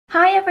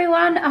Hi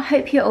everyone, I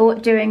hope you're all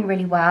doing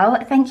really well.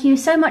 Thank you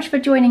so much for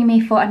joining me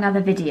for another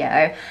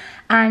video.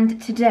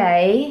 And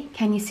today,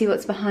 can you see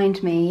what's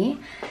behind me?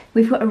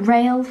 We've got a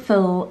rail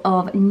full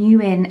of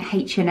new in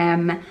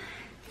H&M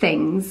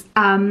things.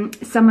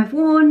 Some I've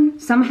worn,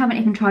 some I haven't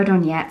even tried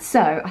on yet.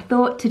 So I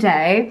thought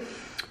today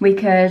we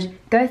could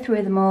go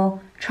through them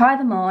all, try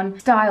them on,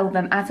 style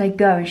them as I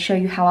go and show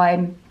you how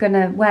I'm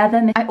gonna wear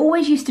them. I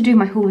always used to do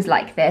my hauls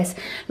like this,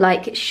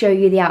 like show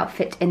you the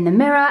outfit in the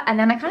mirror, and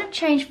then I kind of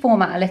changed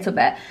format a little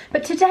bit.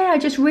 But today I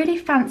just really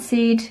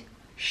fancied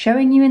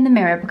showing you in the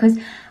mirror because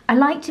I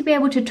like to be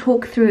able to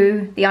talk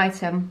through the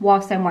item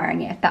whilst I'm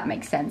wearing it, if that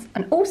makes sense.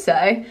 And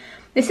also,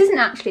 this isn't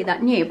actually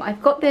that new, but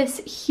I've got this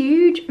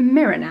huge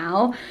mirror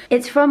now.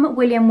 It's from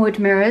William Wood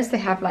Mirrors. They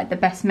have like the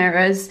best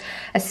mirrors,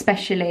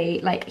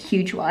 especially like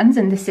huge ones.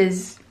 And this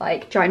is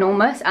like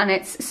ginormous and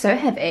it's so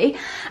heavy.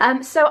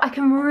 So I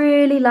can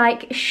really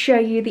like show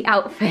you the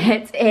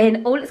outfit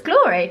in all its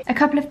glory. A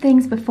couple of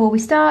things before we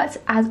start.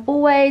 As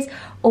always,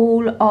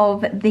 all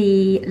of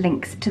the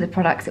links to the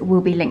products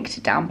will be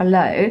linked down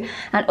below.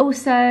 And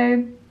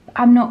also,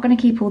 I'm not going to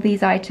keep all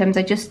these items.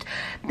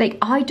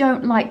 I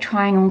don't like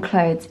trying on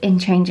clothes in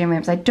changing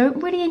rooms. I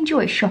don't really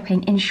enjoy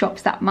shopping in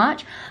shops that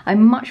much. I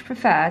much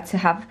prefer to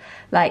have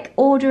like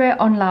order it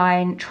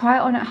online, try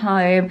it on at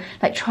home,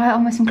 like try it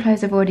on with some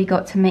clothes I've already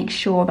got to make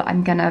sure that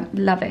I'm gonna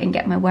love it and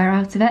get my wear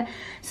out of it.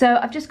 So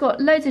I've just got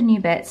loads of new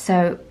bits,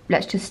 so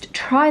let's just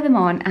try them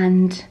on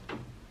and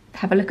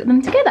have a look at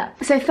them together.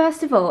 So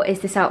first of all is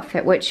this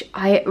outfit, which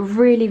I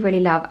really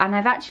love, and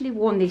I've actually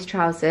worn these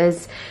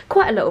trousers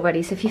quite a lot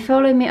already, so if you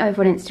follow me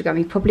over on Instagram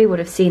you probably would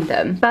have seen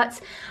them. But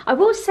I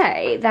will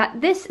say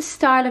that this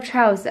style of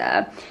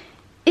trouser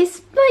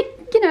is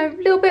like, you know, a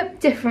little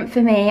bit different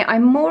for me.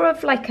 I'm more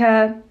of like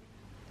a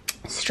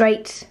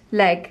straight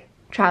leg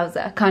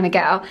trouser kind of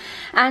girl,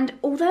 and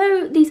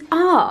although these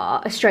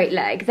are a straight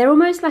leg, they're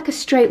almost like a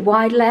straight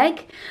wide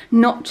leg,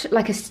 not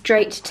like a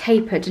straight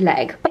tapered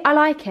leg. But I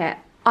like it.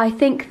 I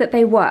think that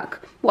they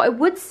work. What I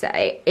would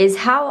say is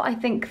how I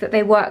think that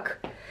they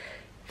work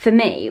for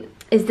me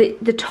is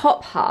that the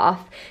top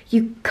half,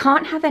 you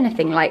can't have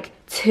anything like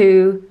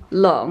too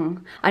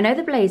long. I know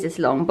the blazer's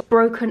long, but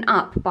broken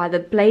up by the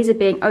blazer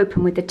being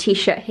open with the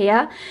t-shirt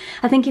here.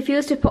 I think if you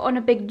was to put on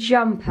a big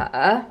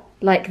jumper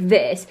like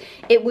this,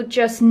 it would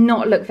just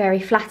not look very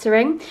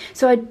flattering.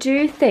 So I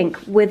do think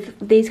with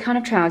these kind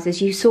of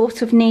trousers, you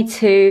sort of need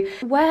to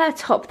wear a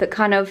top that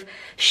kind of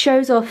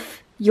shows off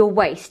your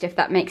waist, if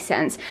that makes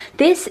sense.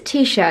 This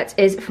t-shirt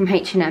is from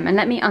H&M, and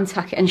let me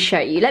untuck it and show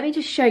you. Let me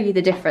just show you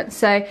the difference.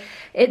 So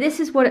this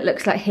is what it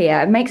looks like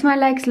here. It makes my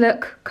legs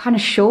look kind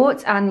of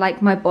short and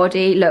like my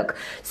body look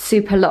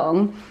super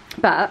long.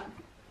 But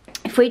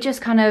if we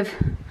just kind of,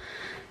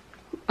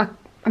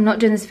 I'm not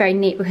doing this very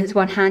neat because it's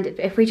one-handed,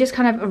 but if we just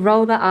kind of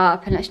roll that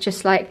up and let's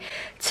just like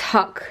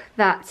tuck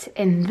that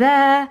in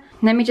there.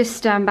 Let me just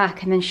stand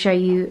back and then show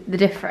you the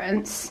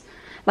difference.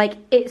 Like,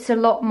 it's a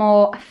lot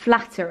more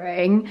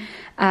flattering,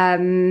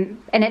 and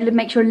it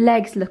makes your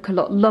legs look a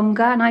lot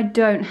longer, and I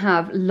don't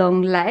have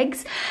long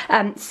legs.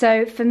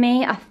 So for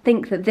me, I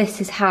think that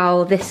this is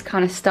how this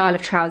kind of style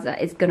of trouser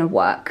is gonna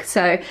work.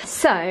 So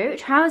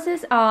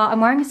trousers are, I'm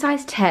wearing a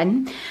size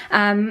 10.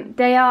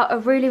 They are a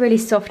really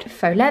soft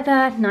faux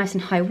leather, nice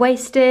and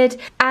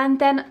high-waisted. And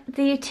then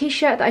the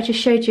t-shirt that I just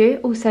showed you,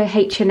 also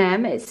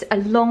H&M, it's a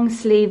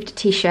long-sleeved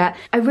t-shirt.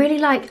 I really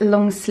like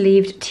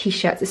long-sleeved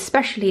t-shirts,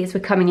 especially as we're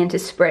coming into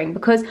spring,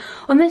 because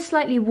on those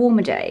slightly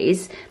warmer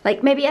days,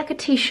 like maybe like a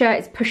t-shirt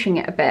is pushing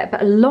it a bit,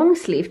 but a long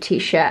sleeve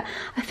t-shirt,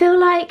 I feel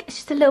like it's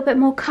just a little bit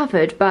more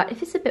covered, but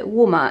if it's a bit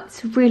warmer,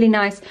 it's a really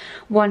nice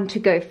one to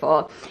go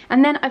for.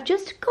 And then I've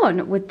just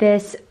gone with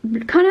this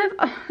kind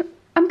of,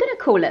 I'm gonna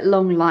call it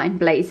long line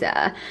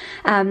blazer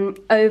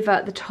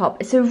over the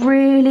top. It's a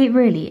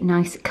really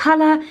nice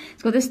colour.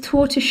 It's got this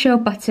tortoiseshell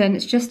button.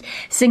 It's just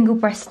single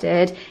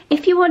breasted.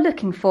 If you are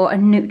looking for a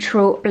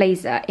neutral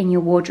blazer in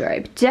your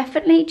wardrobe,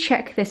 definitely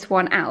check this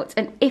one out.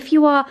 And if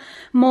you are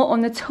more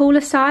on the taller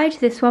side,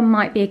 this one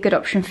might be a good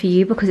option for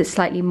you because it's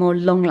slightly more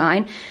long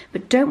line.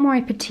 But don't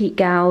worry, petite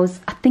gals,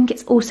 I think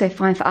it's also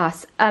fine for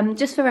us.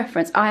 Just for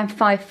reference, I am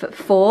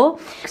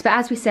 5'4", but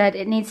as we said,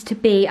 it needs to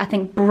be, I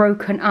think,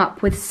 broken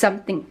up with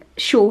something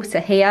shorter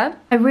here.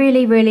 I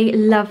really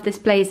love this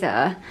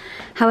blazer.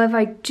 However,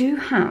 I do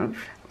have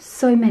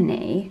so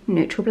many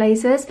neutral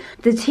blazers.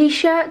 The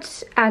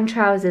t-shirt and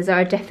trousers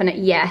are a definite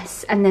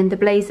yes, and then the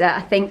blazer,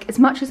 I think, as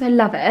much as I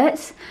love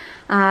it,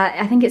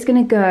 I think it's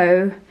gonna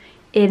go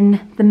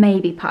in the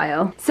maybe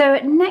pile. So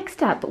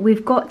next up,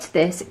 we've got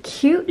this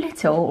cute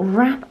little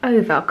wrap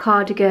over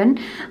cardigan.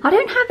 I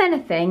don't have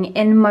anything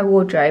in my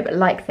wardrobe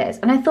like this,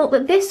 and I thought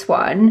that this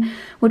one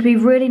would be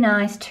really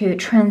nice to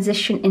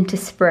transition into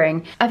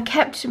spring. I've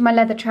kept my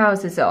leather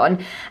trousers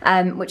on,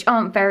 which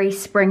aren't very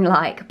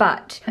spring-like,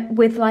 but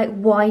with like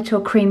white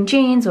or cream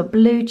jeans or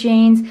blue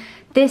jeans,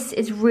 This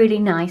is really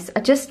nice.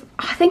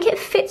 I think it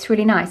fits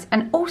really nice.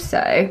 And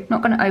also,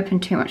 not going to open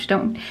too much,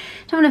 don't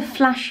want to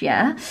flash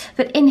you,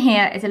 but in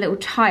here is a little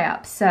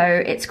tie-up, so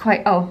it's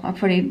quite, oh, I'll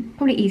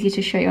probably easier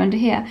to show you under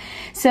here.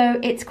 So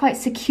it's quite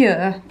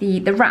secure,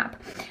 the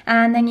wrap,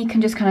 and then you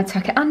can just kind of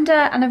tuck it under,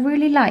 and I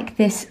really like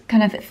this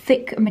kind of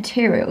thick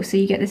material, so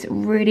you get this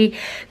really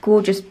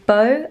gorgeous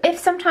bow. If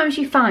sometimes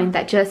you find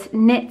that just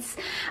knits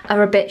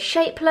are a bit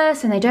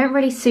shapeless and they don't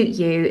really suit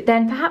you,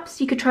 then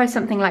perhaps you could try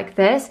something like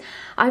this.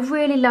 I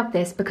really love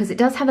this because it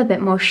does have a bit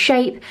more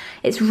shape.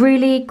 It's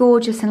really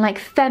gorgeous and like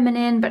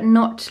feminine, but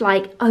not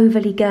like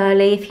overly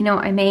girly, if you know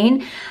what I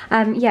mean.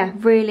 Yeah,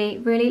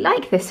 really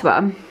like this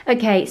one.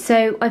 Okay,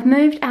 so I've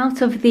moved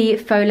out of the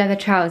faux leather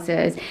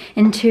trousers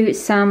into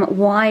some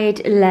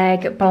wide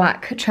leg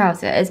black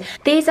trousers.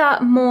 These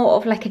are more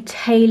of like a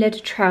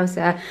tailored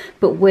trouser,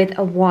 but with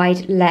a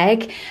wide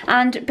leg.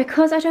 And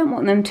because I don't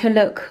want them to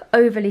look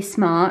overly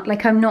smart,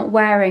 like I'm not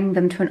wearing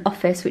them to an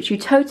office, which you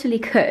totally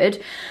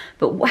could,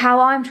 but how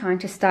I'm trying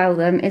to style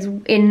them is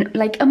in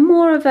like a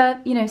more of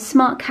a, you know,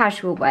 smart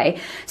casual way.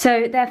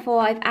 So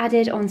therefore I've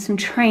added on some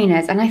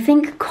trainers, and I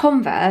think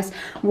Converse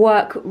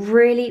work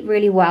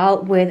really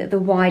well with the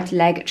wide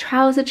leg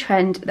trouser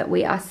trend that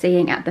we are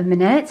seeing at the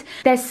minute.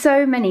 There's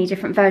so many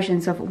different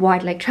versions of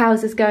wide leg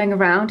trousers going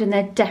around, and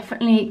they're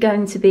definitely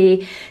going to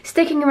be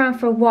sticking around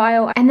for a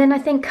while. And then I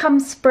think come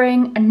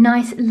spring, a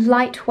nice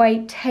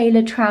lightweight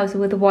tailored trouser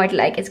with a wide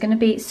leg is going to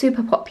be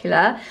super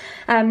popular.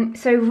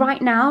 So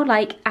right now,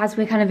 like as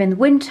we're kind of in the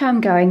winter, I'm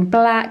going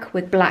black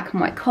with black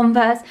and white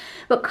Converse,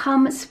 but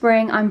come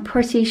spring I'm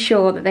pretty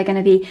sure that they're going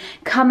to be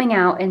coming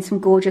out in some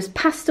gorgeous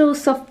pastel,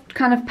 soft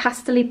kind of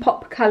pastel-y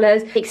pop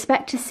colours.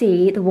 Expect to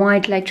see the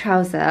wide leg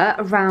trouser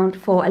around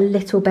for a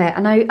little bit,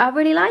 and I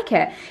really like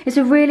it. It's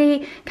a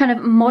really kind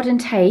of modern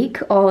take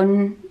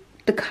on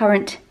the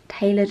current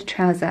tailored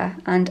trouser,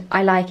 and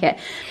I like it.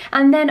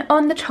 And then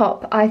on the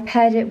top I've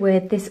paired it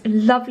with this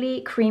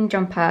lovely cream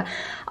jumper.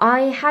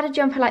 I had a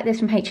jumper like this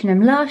from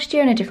H&M last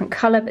year in a different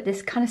colour, but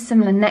this kind of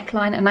similar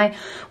neckline, and I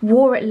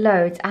wore it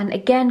loads. And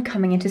again,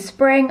 coming into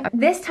spring,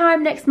 this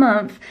time next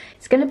month,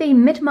 it's going to be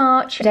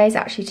mid-March. Today's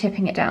actually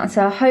tipping it down,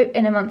 so I hope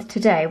in a month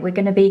today we're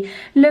going to be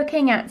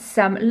looking at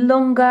some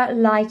longer,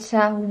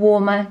 lighter,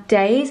 warmer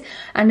days,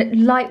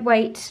 and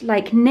lightweight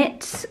like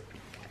knits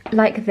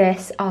like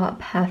this are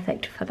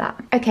perfect for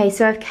that. Okay,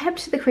 so I've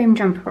kept the cream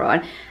jumper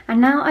on, and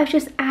now I've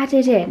just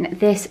added in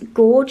this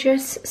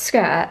gorgeous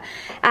skirt,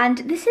 and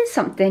this is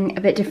something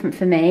a bit different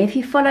for me. If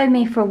you follow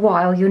me for a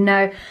while, you'll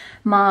know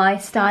my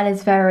style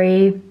is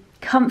very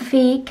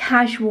comfy,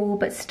 casual,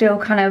 but still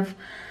kind of,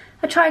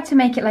 I tried to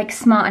make it like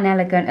smart and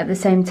elegant at the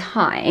same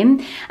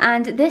time,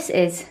 and this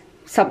is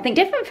something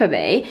different for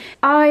me.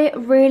 I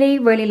really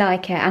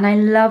like it, and I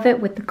love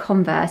it with the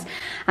Converse.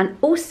 And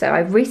also I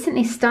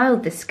recently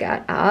styled this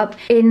skirt up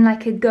in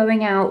like a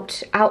going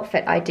out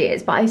outfit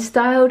ideas, but I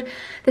styled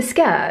the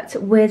skirt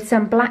with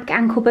some black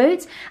ankle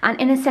boots,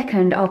 and in a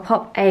second I'll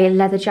pop a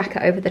leather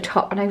jacket over the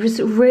top. And I just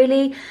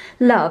really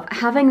love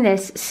having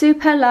this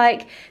super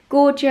like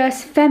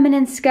gorgeous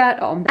feminine skirt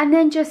on, and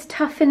then just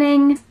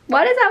toughening,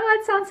 why does that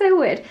word sound so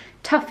weird?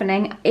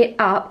 Toughening it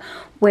up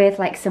with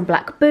like some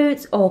black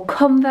boots or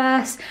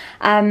Converse,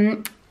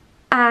 and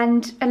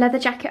a leather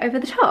jacket over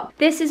the top.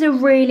 This is a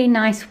really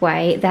nice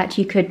way that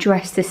you could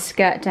dress this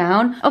skirt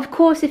down. Of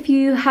course, if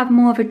you have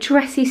more of a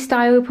dressy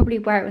style, you'll probably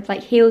wear it with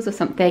like heels or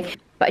something.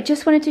 But I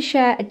just wanted to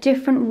share a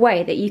different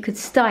way that you could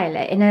style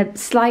it in a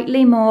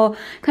slightly more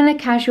kind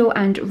of casual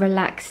and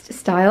relaxed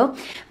style.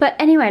 But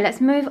anyway, let's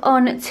move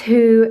on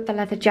to the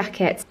leather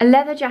jackets. A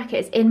leather jacket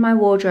is in my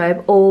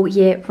wardrobe all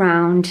year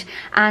round,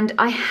 and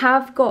I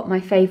have got my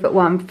favourite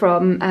one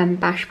from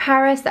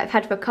Paris that I've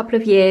had for a couple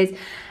of years,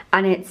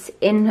 and it's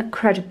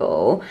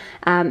incredible.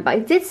 But I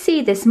did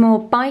see this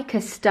more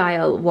biker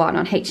style one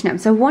on H&M,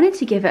 so I wanted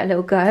to give it a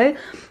little go.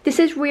 This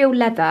is real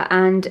leather,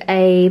 and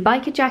a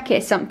biker jacket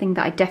is something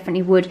that I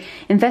definitely would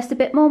invest a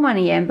bit more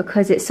money in,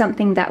 because it's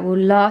something that will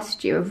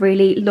last you a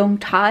really long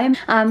time.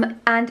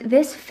 And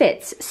this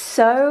fits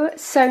so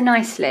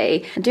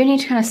nicely. I do need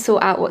to kind of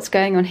sort out what's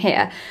going on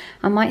here.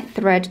 I might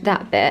thread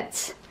that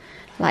bit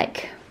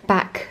like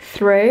back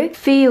through.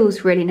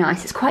 Feels really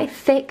nice. It's quite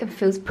thick and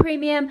feels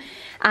premium,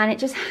 and it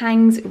just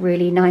hangs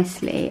really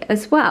nicely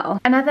as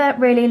well. Another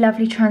really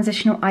lovely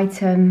transitional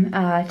item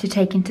to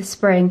take into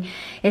spring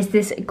is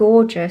this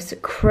gorgeous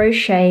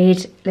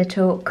crocheted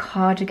little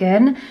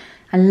cardigan.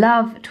 I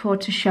love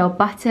tortoiseshell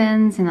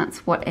buttons, and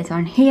that's what is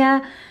on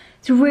here.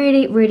 It's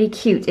really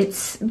cute.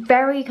 It's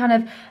very kind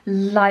of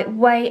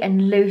lightweight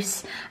and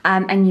loose,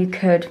 and you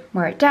could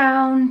wear it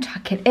down,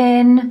 tuck it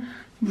in.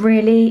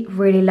 Really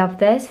love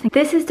this.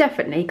 This has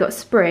definitely got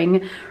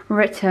spring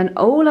written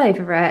all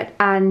over it,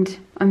 and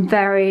I'm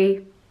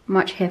very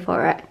much here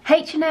for it.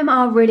 H&M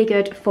are really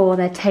good for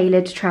their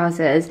tailored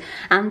trousers,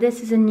 and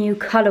this is a new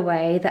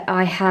colorway that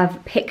I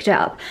have picked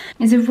up.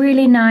 It's a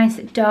really nice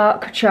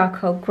dark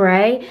charcoal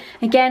grey.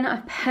 Again,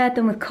 I've paired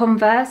them with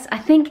Converse. I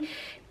think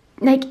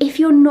like, if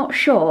you're not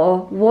sure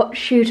what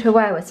shoe to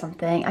wear with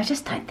something, I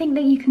just don't think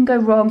that you can go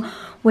wrong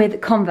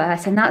with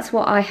Converse, and that's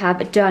what I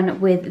have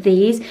done with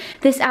these.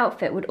 This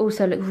outfit would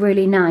also look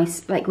really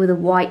nice, like with a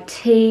white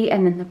tee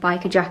and then the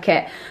biker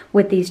jacket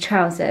with these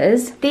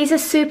trousers. These are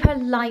super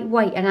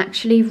lightweight and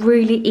actually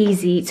really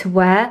easy to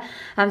wear,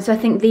 so I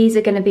think these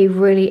are going to be a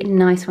really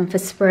nice one for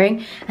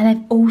spring. And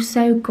I've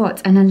also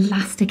got an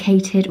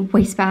elasticated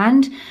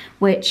waistband,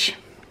 which,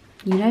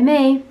 you know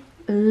me,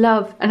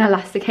 love an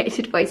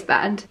elasticated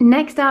waistband.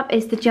 Next up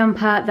is the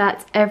jumper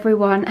that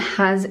everyone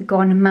has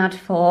gone mad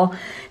for.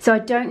 So I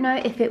don't know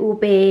if it will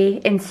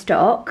be in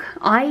stock.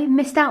 I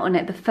missed out on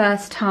it the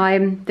first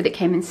time that it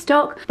came in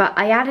stock, but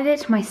I added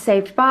it to my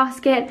saved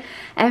basket.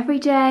 Every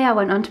day I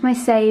went onto my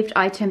saved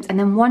items, and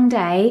then one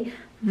day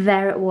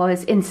there it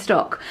was in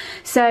stock.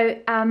 So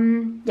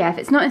yeah, if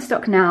it's not in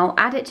stock now,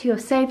 add it to your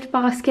saved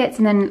baskets,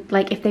 and then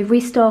like if they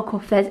restock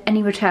or if there's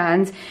any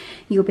returns,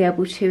 you'll be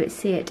able to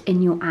see it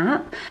in your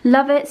app.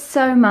 Love it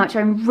so much.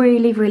 I'm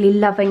really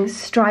loving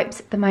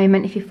stripes at the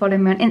moment. If you follow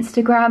me on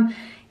Instagram,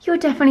 you'll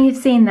definitely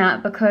have seen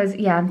that, because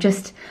yeah, I'm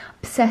just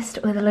obsessed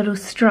with a little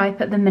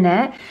stripe at the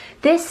minute.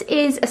 This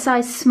is a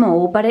size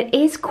small, but it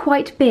is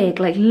quite big.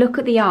 Like, look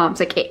at the arms,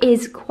 like it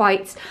is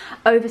quite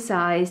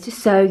oversized,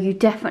 so you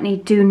definitely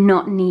do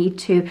not need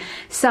to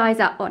size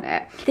up on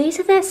it. These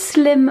are their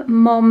Slim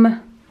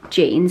Mom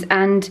jeans,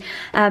 and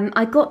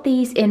I got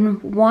these in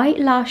white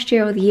last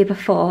year or the year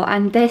before,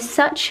 and they're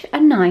such a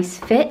nice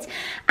fit,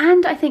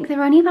 and I think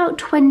they're only about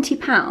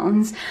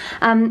 £20.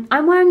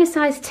 I'm wearing a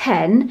size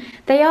 10.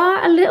 They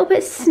are a little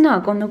bit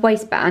snug on the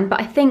waistband, but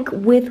I think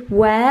with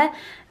wear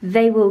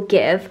they will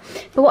give.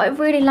 But what I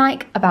really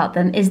like about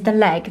them is the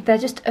leg. They're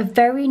just a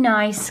very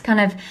nice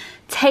kind of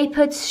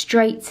tapered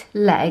straight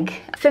leg.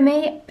 For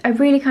me, I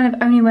really kind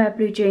of only wear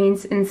blue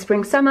jeans in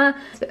spring summer.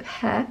 It's a bit of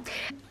hair.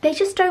 They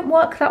just don't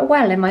work that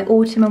well in my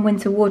autumn and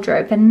winter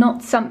wardrobe. They're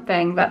not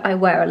something that I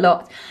wear a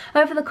lot.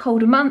 Over the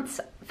colder months,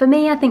 for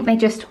me, I think they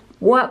just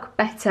work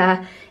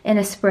better in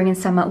a spring and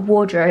summer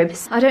wardrobe.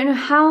 I don't know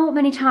how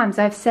many times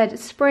I've said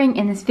spring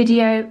in this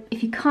video.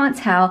 If you can't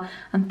tell,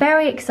 I'm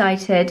very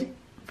excited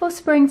for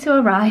spring to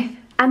arrive.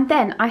 And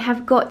then I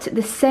have got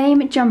the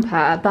same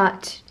jumper,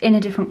 but in a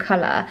different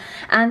colour.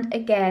 And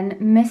again,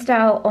 missed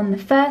out on the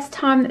first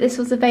time that this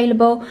was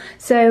available.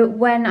 So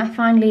when I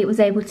finally was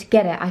able to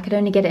get it, I could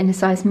only get it in a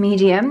size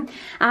medium.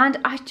 And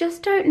I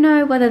just don't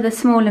know whether the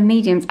small and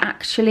medium's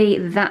actually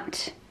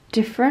that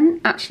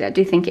different. Actually, I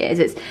do think it is.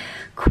 It's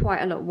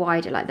quite a lot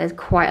wider, like there's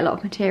quite a lot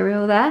of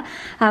material there.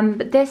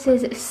 But this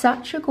is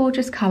such a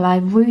gorgeous colour. I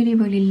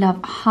really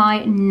love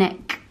high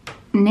neck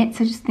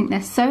knits. I just think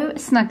they're so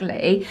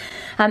snuggly,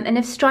 and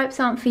if stripes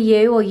aren't for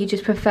you, or you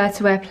just prefer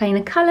to wear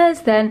plainer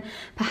colours, then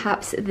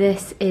perhaps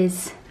this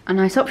is a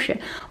nice option.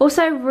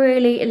 Also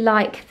really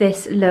like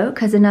this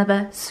look as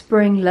another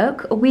spring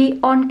look. Are we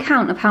on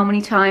count of how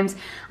many times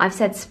I've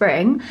said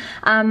spring?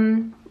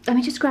 Let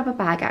me just grab a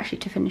bag actually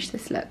to finish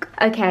this look.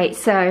 Okay,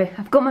 so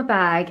I've got my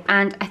bag,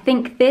 and I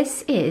think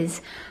this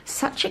is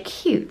such a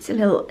cute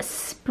little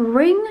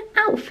spring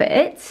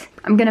outfit.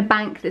 I'm gonna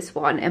bank this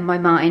one in my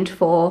mind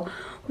for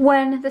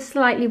when the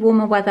slightly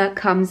warmer weather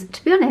comes.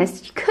 To be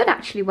honest, you could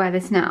actually wear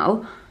this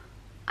now.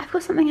 I've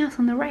got something else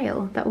on the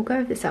rail that will go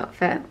with this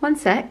outfit. One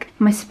sec.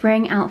 My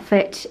spring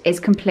outfit is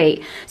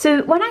complete.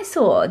 So when I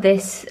saw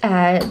this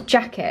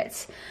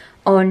jacket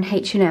on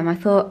H&M, I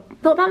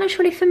thought that looks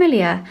really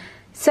familiar.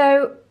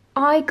 So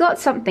I got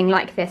something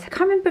like this. I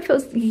can't remember if it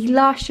was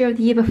last year or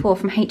the year before,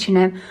 from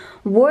H&M.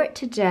 Wore it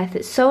to death.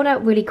 It sold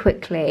out really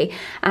quickly,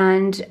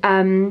 and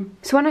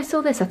so when I saw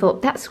this I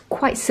thought that's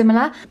quite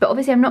similar, but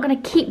obviously I'm not going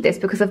to keep this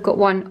because I've got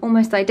one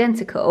almost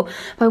identical,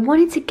 but I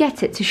wanted to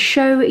get it to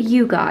show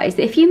you guys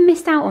that if you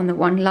missed out on the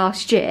one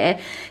last year,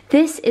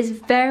 this is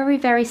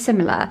very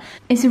similar.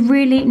 It's a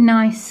really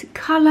nice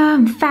colour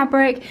and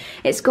fabric.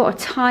 It's got a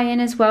tie-in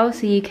as well,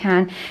 so you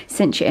can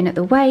cinch it in at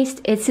the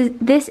waist. This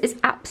is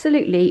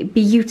absolutely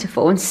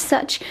beautiful, and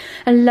such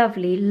a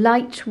lovely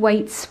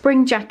lightweight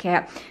spring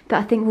jacket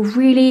that I think will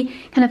really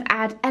kind of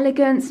add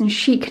elegance and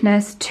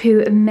chicness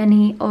to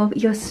many of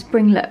your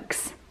spring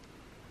looks.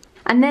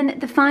 And then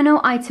the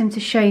final item to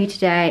show you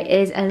today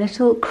is a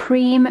little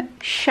cream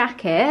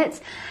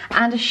shacket,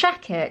 and a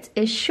shacket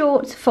is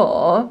short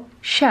for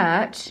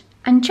shirt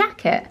and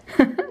jacket,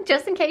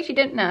 just in case you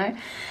didn't know.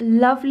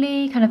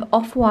 Lovely kind of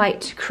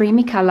off-white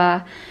creamy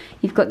colour.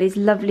 You've got these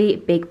lovely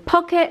big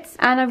pockets,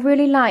 and I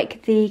really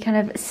like the kind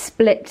of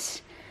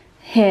split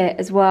here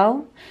as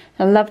well.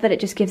 I love that it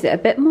just gives it a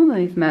bit more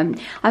movement.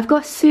 I've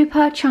got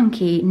super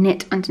chunky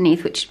knit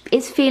underneath, which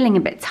is feeling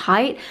a bit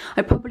tight.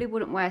 I probably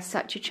wouldn't wear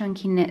such a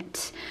chunky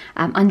knit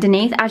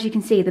underneath. As you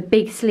can see, the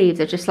big sleeves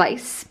are just like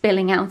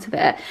spilling out of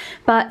it.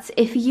 But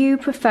if you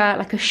prefer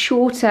like a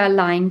shorter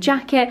line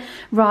jacket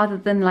rather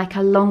than like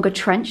a longer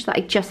trench that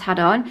I just had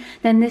on,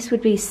 then this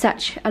would be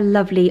such a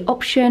lovely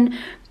option,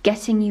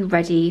 getting you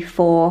ready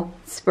for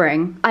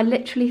spring. I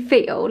literally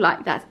feel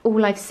like that's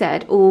all I've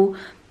said all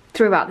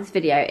throughout this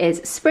video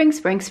is spring,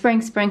 spring,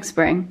 spring, spring,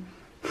 spring.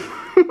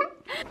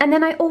 And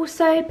then I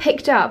also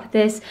picked up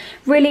this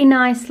really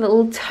nice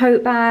little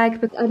tote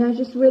bag, and I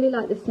just really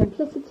like the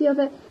simplicity of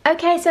it.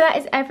 Okay, so that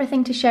is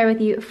everything to share with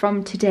you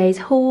from today's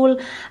haul.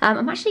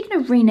 I'm actually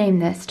going to rename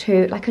this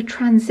to like a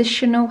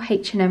transitional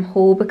H&M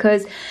haul,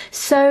 because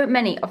so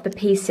many of the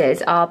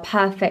pieces are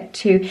perfect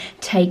to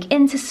take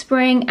into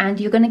spring, and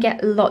you're going to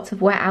get lots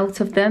of wear out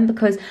of them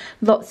because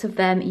lots of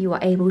them you are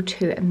able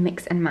to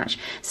mix and match.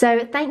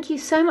 So thank you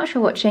so much for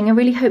watching. I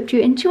really hope you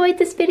enjoyed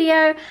this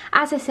video.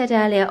 As I said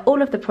earlier,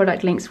 all of the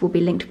product links will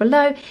be linked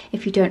below.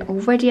 If you don't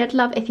already, I'd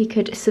love if you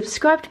could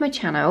subscribe to my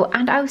channel,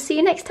 and I will see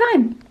you next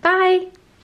time. Bye!